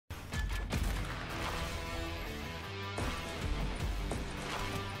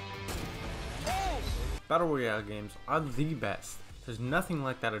Battle Royale games are the best. There's nothing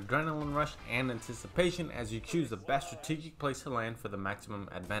like that adrenaline rush and anticipation as you choose the best strategic place to land for the maximum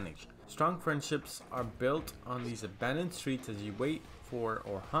advantage. Strong friendships are built on these abandoned streets as you wait for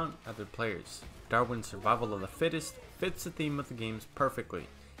or hunt other players. Darwin's survival of the fittest fits the theme of the games perfectly.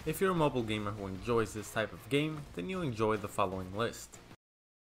 If you're a mobile gamer who enjoys this type of game, then you'll enjoy the following list.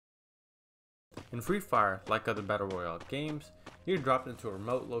 In Free Fire, like other Battle Royale games, you're dropped into a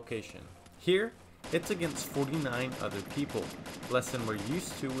remote location. Here, it's against 49 other people, less than we're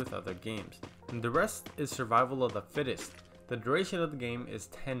used to with other games. And the rest is survival of the fittest. The duration of the game is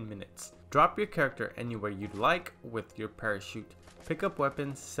 10 minutes. Drop your character anywhere you'd like with your parachute. Pick up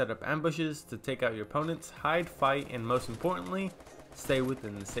weapons, set up ambushes to take out your opponents, hide, fight, and most importantly, stay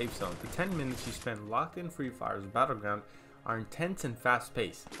within the safe zone. The 10 minutes you spend locked in Free Fire's battleground are intense and fast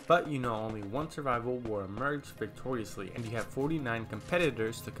paced, but you know only one survival will emerge victoriously and you have 49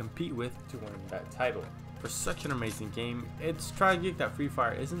 competitors to compete with to win that title. For such an amazing game, it's tragic that Free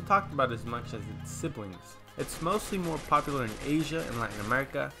Fire isn't talked about as much as its siblings. It's mostly more popular in Asia and Latin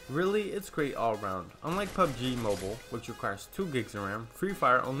America. Really, it's great all around. Unlike PUBG Mobile, which requires 2 gigs of RAM, Free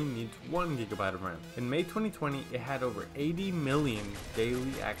Fire only needs 1 gigabyte of RAM. In May 2020, it had over 80 million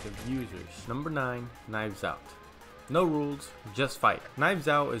daily active users. Number 9, Knives Out. No rules, just fight. Knives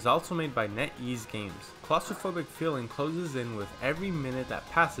Out is also made by NetEase Games. Claustrophobic feeling closes in with every minute that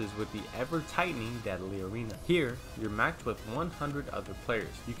passes with the ever-tightening deadly arena. Here, you're matched with 100 other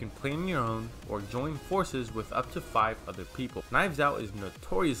players. You can play on your own or join forces with up to 5 other people. Knives Out is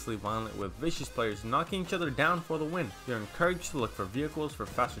notoriously violent with vicious players knocking each other down for the win. You're encouraged to look for vehicles for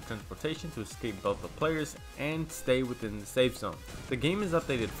faster transportation to escape both the players and stay within the safe zone. The game is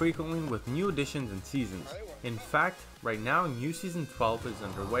updated frequently with new additions and seasons. In fact, right now new season 12 is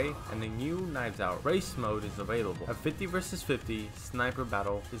underway and a new Knives Out race mode is available. A 50 vs 50 sniper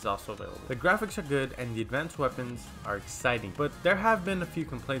battle is also available. The graphics are good and the advanced weapons are exciting, but there have been a few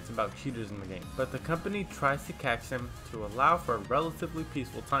complaints about cheaters in the game, but the company tries to catch them to allow for a relatively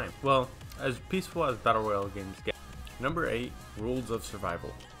peaceful time. Well, as peaceful as Battle Royale games get. Number 8, Rules of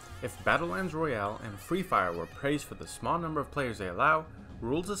Survival. If Battlelands Royale and Free Fire were praised for the small number of players they allow,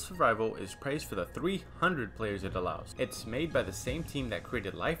 Rules of Survival is praised for the 300 players it allows. It's made by the same team that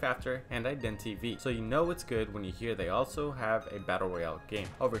created Life After and IdenTV, so you know it's good when you hear they also have a Battle Royale game.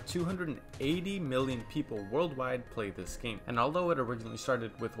 Over 280 million people worldwide play this game, and although it originally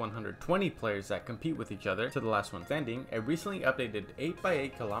started with 120 players that compete with each other to the last one standing, a recently updated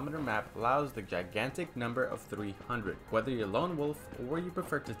 8x8 kilometer map allows the gigantic number of 300. Whether you're lone wolf or you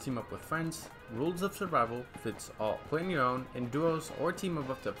prefer to team up with friends, Rules of Survival fits all. Play on your own, in duos, or team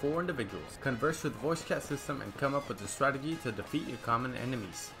of up to 4 individuals. Converse with the voice chat system and come up with a strategy to defeat your common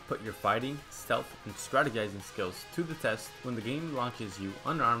enemies. Put your fighting, stealth, and strategizing skills to the test when the game launches you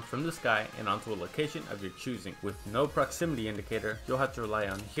unarmed from the sky and onto a location of your choosing. With no proximity indicator, you'll have to rely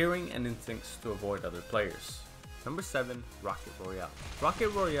on hearing and instincts to avoid other players. Number 7, Rocket Royale. Rocket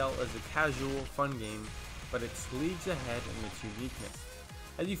Royale is a casual, fun game, but it's leagues ahead in its uniqueness.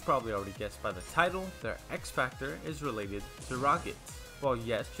 As you've probably already guessed by the title, their X factor is related to rockets. While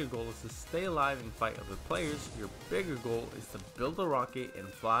yes, your goal is to stay alive and fight other players, your bigger goal is to build a rocket and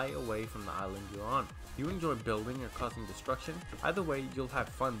fly away from the island you're on. Do you enjoy building or causing destruction? Either way, you'll have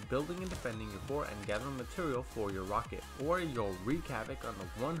fun building and defending your fort and gathering material for your rocket, or you'll wreak havoc on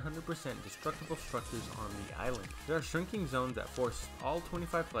the 100% destructible structures on the island. There are shrinking zones that force all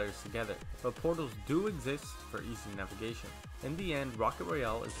 25 players together, but portals do exist for easy navigation. In the end, Rocket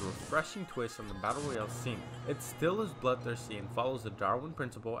Royale is a refreshing twist on the Battle Royale scene. It still is bloodthirsty and follows the Darwin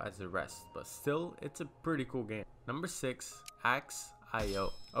principle as the rest, but still, it's a pretty cool game. Number 6, Axe.io.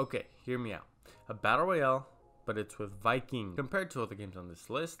 Okay, hear me out. A Battle Royale, but it's with Viking. Compared to other games on this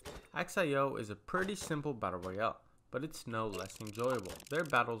list, Axe.io is a pretty simple Battle Royale, but it's no less enjoyable. Their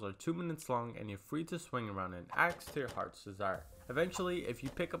battles are 2 minutes long and you're free to swing around an axe to your heart's desire. Eventually, if you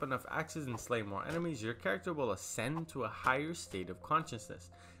pick up enough axes and slay more enemies, your character will ascend to a higher state of consciousness.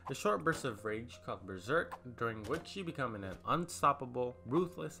 A short burst of rage called Berserk, during which you become an unstoppable,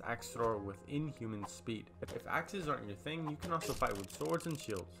 ruthless axe thrower with inhuman speed. If axes aren't your thing, you can also fight with swords and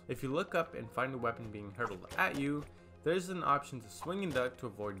shields. If you look up and find a weapon being hurtled at you, there's an option to swing and duck to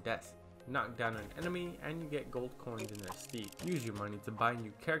avoid death. Knock down an enemy and you get gold coins in their stead. Use your money to buy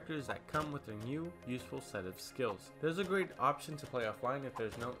new characters that come with a new, useful set of skills. There's a great option to play offline if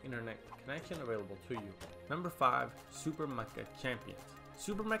there's no internet connection available to you. Number 5, Super Mecha Champions.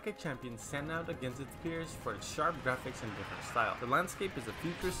 Super Mecha Champions stand out against its peers for its sharp graphics and different style. The landscape is a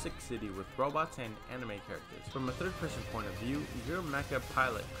futuristic city with robots and anime characters. From a third-person point of view, you're a mecha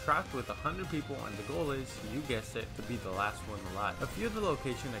pilot trapped with 100 people, and the goal is, you guessed it, to be the last one alive. A few of the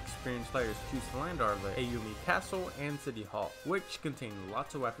location experienced players choose to land are the Ayumi Castle and City Hall, which contain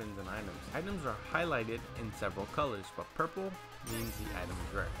lots of weapons and items. Items are highlighted in several colors, but purple means the item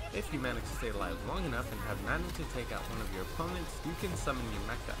is rare. If you manage to stay alive long enough and have managed to take out one of your opponents, you can summon your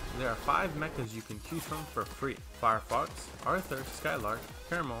mecha. There are 5 mechas you can choose from for free: Firefox, Arthur, Skylark,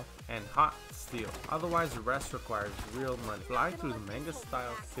 Caramel, and Hot Steel. Otherwise, the rest requires real money. Fly through the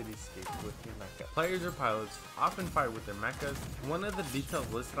manga-style cityscape with your mecha. Players or pilots often fight with their mechas. One of the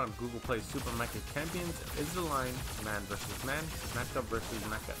details listed on Google Play's Super Mecha Champions is the line man versus man, mecha versus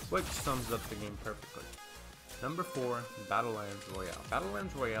mecha, which sums up the game perfectly. Number 4, Battlelands Royale.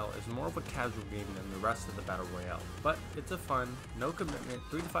 Battlelands Royale is more of a casual game than the rest of the Battle Royale, but it's a fun, no commitment,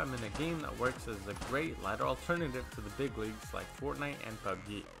 3 to 5 minute game that works as a great lighter alternative to the big leagues like Fortnite and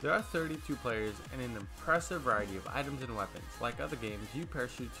PUBG. There are 32 players and an impressive variety of items and weapons. Like other games, you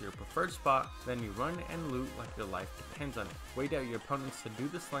parachute to your preferred spot, then you run and loot like your life depends on it. Wait out your opponents to do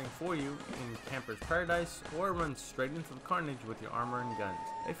the slaying for you in Camper's Paradise, or run straight into the carnage with your armor and guns.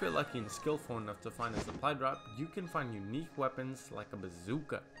 If you're lucky and skillful enough to find a supply drop, you can find unique weapons like a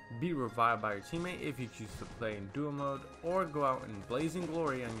bazooka. Be revived by your teammate if you choose to play in duo mode, or go out in blazing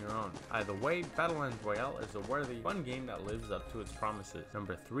glory on your own. Either way, Battlelands Royale is a worthy, fun game that lives up to its promises.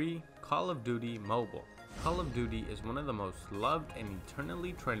 Number 3, Call of Duty Mobile. Call of Duty is one of the most loved and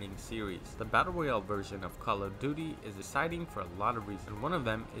eternally trending series. The Battle Royale version of Call of Duty is exciting for a lot of reasons. One of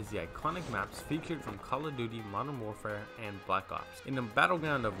them is the iconic maps featured from Call of Duty Modern Warfare and Black Ops. In a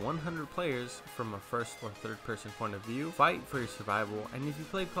battleground of 100 players, from a first or third person point of view, fight for your survival, and if you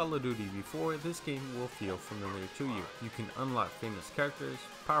played Call of Duty before, this game will feel familiar to you. You can unlock famous characters,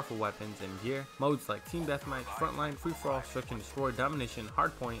 powerful weapons and gear. Modes like Team Deathmatch, Frontline, Free-for-all, Search and Destroy, Domination,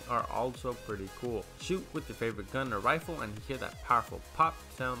 Hardpoint are also pretty cool. Shoot with your favorite gun or rifle and hear that powerful pop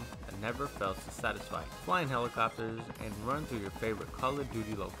sound that never fails to satisfy. Fly in helicopters and run through your favorite Call of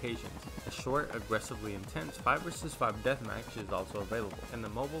Duty locations. A short, aggressively intense 5 vs 5 deathmatch is also available, and the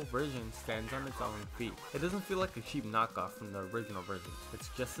mobile version stands on its own feet. It doesn't feel like a cheap knockoff from the original version. It's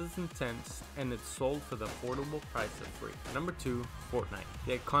just as intense, and it's sold for the affordable price of free. Number 2, Fortnite.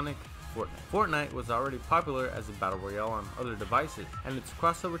 The iconic Fortnite was already popular as a battle royale on other devices, and its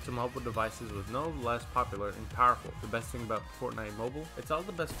crossover to mobile devices was no less popular and powerful. The best thing about Fortnite Mobile, it's all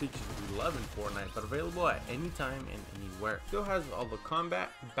the best features we love in Fortnite, but available at any time and anywhere. Still has all the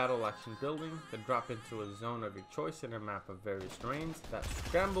combat, battle action building, the drop into a zone of your choice in a map of various terrains, that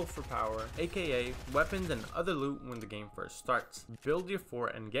scramble for power, aka weapons and other loot when the game first starts. Build your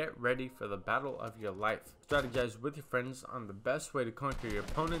fort and get ready for the battle of your life. Strategize with your friends on the best way to conquer your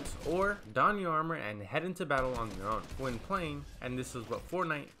opponents, or don your armor and head into battle on your own. When playing, and this is what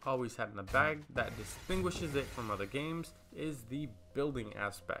Fortnite always had in the bag that distinguishes it from other games, is the building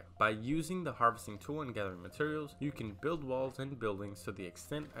aspect. By using the harvesting tool and gathering materials, you can build walls and buildings to the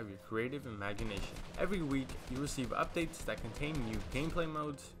extent of your creative imagination. Every week, you receive updates that contain new gameplay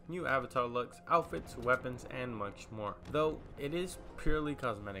modes, new avatar looks, outfits, weapons, and much more, though it is purely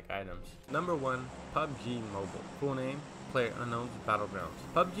cosmetic items. Number 1, PUBG Mobile. Full name: PlayerUnknown's Battlegrounds.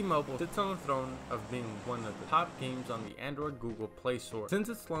 PUBG Mobile sits on the throne of being one of the top games on the Android Google Play Store. Since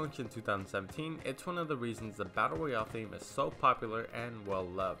its launch in 2017, it's one of the reasons the Battle Royale theme is so popular and well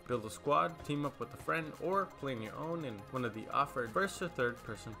loved. Build a squad, team up with a friend, or play on your own in one of the offered first or third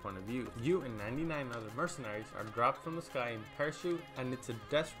person point of view. You and 99 other mercenaries are dropped from the sky in parachute, and it's a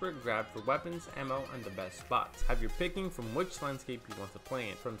desperate grab for weapons, ammo, and the best spots. Have your picking from which landscape you want to play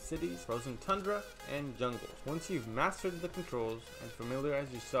in, from cities, frozen tundra, and jungles. Once you've mastered the controls and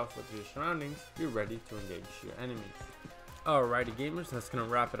familiarize yourself with your surroundings, you're ready to engage your enemies. Alrighty gamers, that's going to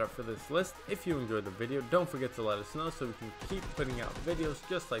wrap it up for this list. If you enjoyed the video, don't forget to let us know so we can keep putting out videos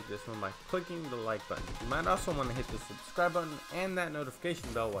just like this one by clicking the like button. You might also want to hit the subscribe button and that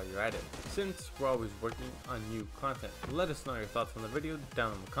notification bell while you're at it, since we're always working on new content. Let us know your thoughts on the video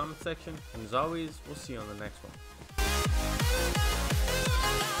down in the comment section, and as always, we'll see you on the next one.